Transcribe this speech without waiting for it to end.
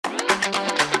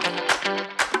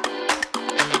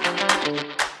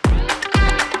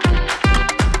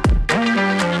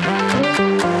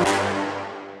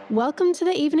Welcome to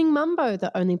the Evening Mumbo,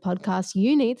 the only podcast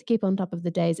you need to keep on top of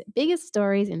the day's biggest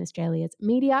stories in Australia's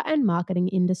media and marketing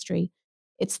industry.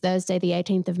 It's Thursday, the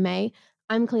 18th of May.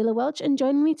 I'm Kalila Welch, and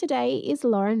joining me today is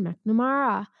Lauren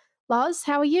McNamara. Loz,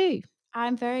 how are you?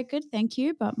 I'm very good, thank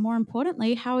you. But more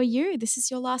importantly, how are you? This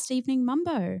is your last Evening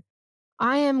Mumbo.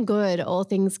 I am good, all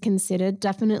things considered.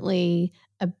 Definitely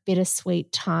a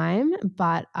bittersweet time,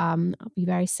 but I'll be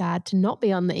very sad to not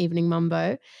be on the Evening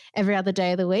Mumbo every other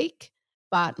day of the week.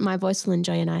 But my voice will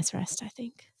enjoy a nice rest, I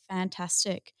think.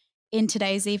 Fantastic. In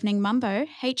today's Evening Mumbo,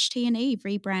 HT&E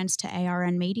rebrands to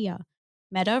ARN Media.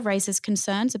 Meta raises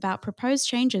concerns about proposed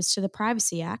changes to the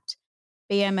Privacy Act.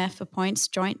 BMF appoints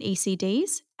joint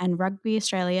ECDs, and Rugby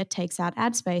Australia takes out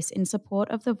ad space in support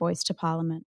of the Voice to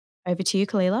Parliament. Over to you,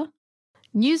 Kalila.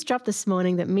 News dropped this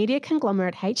morning that media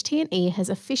conglomerate HT&E has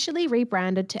officially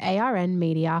rebranded to ARN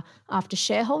Media after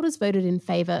shareholders voted in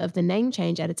favour of the name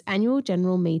change at its annual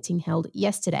general meeting held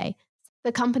yesterday.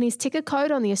 The company's ticker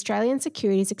code on the Australian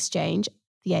Securities Exchange,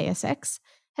 the ASX,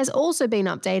 has also been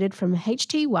updated from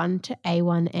HT1 to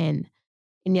A1N.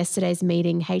 In yesterday's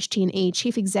meeting, HT&E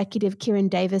Chief Executive Kieran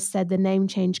Davis said the name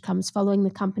change comes following the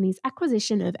company's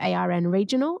acquisition of ARN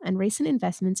Regional and recent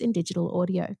investments in digital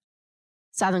audio.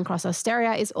 Southern Cross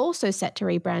Austereo is also set to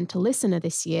rebrand to Listener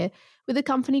this year, with the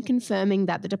company confirming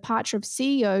that the departure of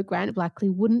CEO Grant Blackley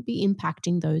wouldn't be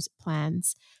impacting those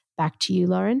plans. Back to you,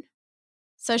 Lauren.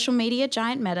 Social media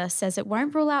giant Meta says it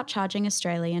won't rule out charging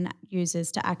Australian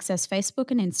users to access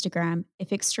Facebook and Instagram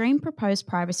if extreme proposed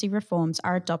privacy reforms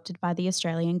are adopted by the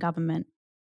Australian government.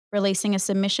 Releasing a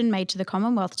submission made to the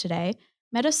Commonwealth today,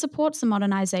 Meta supports the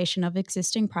modernisation of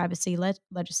existing privacy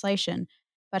legislation,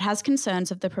 but has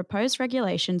concerns of the proposed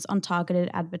regulations on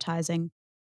targeted advertising.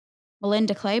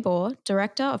 Melinda Claybor,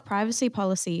 Director of Privacy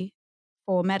Policy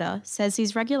for Meta, says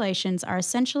these regulations are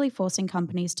essentially forcing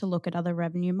companies to look at other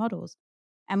revenue models.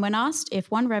 And when asked if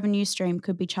one revenue stream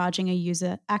could be charging a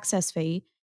user access fee,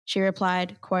 she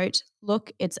replied, quote,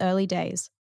 "Look, it's early days."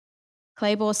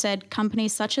 Claybor said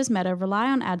companies such as Meta rely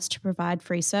on ads to provide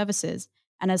free services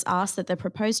and has asked that the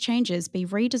proposed changes be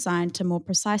redesigned to more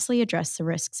precisely address the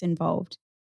risks involved.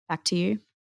 Back to you.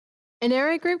 An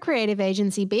Aero Group creative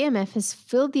agency, BMF, has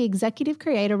filled the executive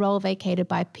creator role vacated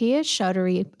by Pia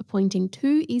Chaudhary, appointing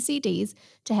 2 ECDs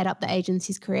to head up the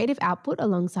agency's creative output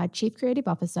alongside Chief Creative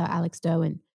Officer Alex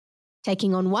Derwin.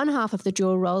 Taking on one half of the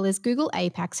dual role is Google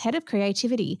APAC's Head of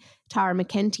Creativity, Tara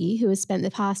McKenty, who has spent the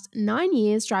past 9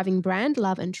 years driving brand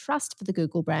love and trust for the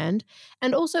Google brand,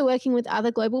 and also working with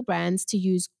other global brands to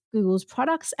use Google's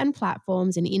products and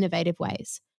platforms in innovative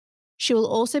ways. She will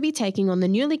also be taking on the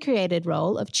newly created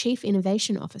role of Chief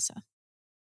Innovation Officer.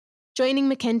 Joining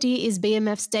McKenty is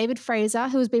BMF's David Fraser,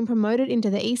 who has been promoted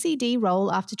into the ECD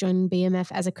role after joining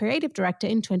BMF as a creative director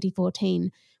in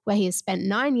 2014, where he has spent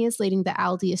 9 years leading the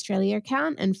Aldi Australia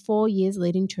account and 4 years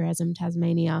leading Tourism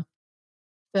Tasmania.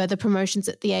 Further promotions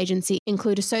at the agency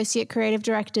include Associate Creative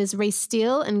Directors Reece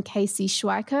Steele and Casey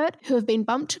Schweikert, who have been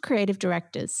bumped to Creative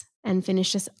Directors. And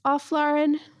finish us off,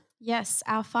 Lauren. Yes,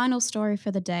 our final story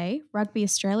for the day, Rugby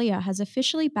Australia has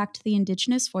officially backed the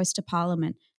Indigenous Voice to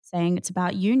Parliament, saying it's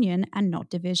about union and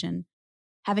not division.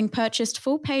 Having purchased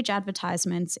full-page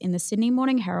advertisements in the Sydney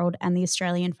Morning Herald and the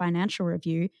Australian Financial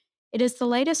Review, it is the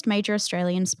latest major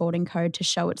Australian sporting code to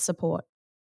show its support.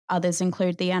 Others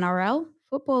include the NRL,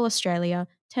 Football Australia,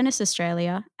 Tennis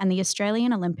Australia, and the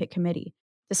Australian Olympic Committee.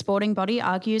 The sporting body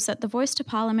argues that the Voice to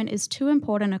Parliament is too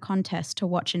important a contest to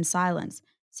watch in silence,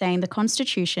 saying the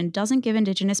Constitution doesn't give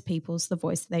Indigenous peoples the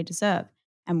voice they deserve,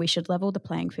 and we should level the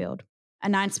playing field. A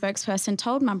Nine spokesperson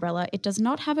told Mumbrella it does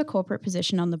not have a corporate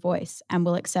position on the Voice and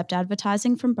will accept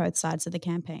advertising from both sides of the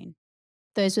campaign.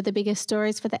 Those were the biggest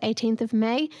stories for the 18th of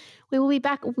May. We will be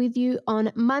back with you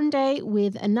on Monday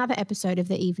with another episode of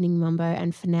the Evening Mumbo,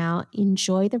 and for now,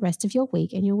 enjoy the rest of your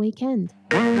week and your weekend.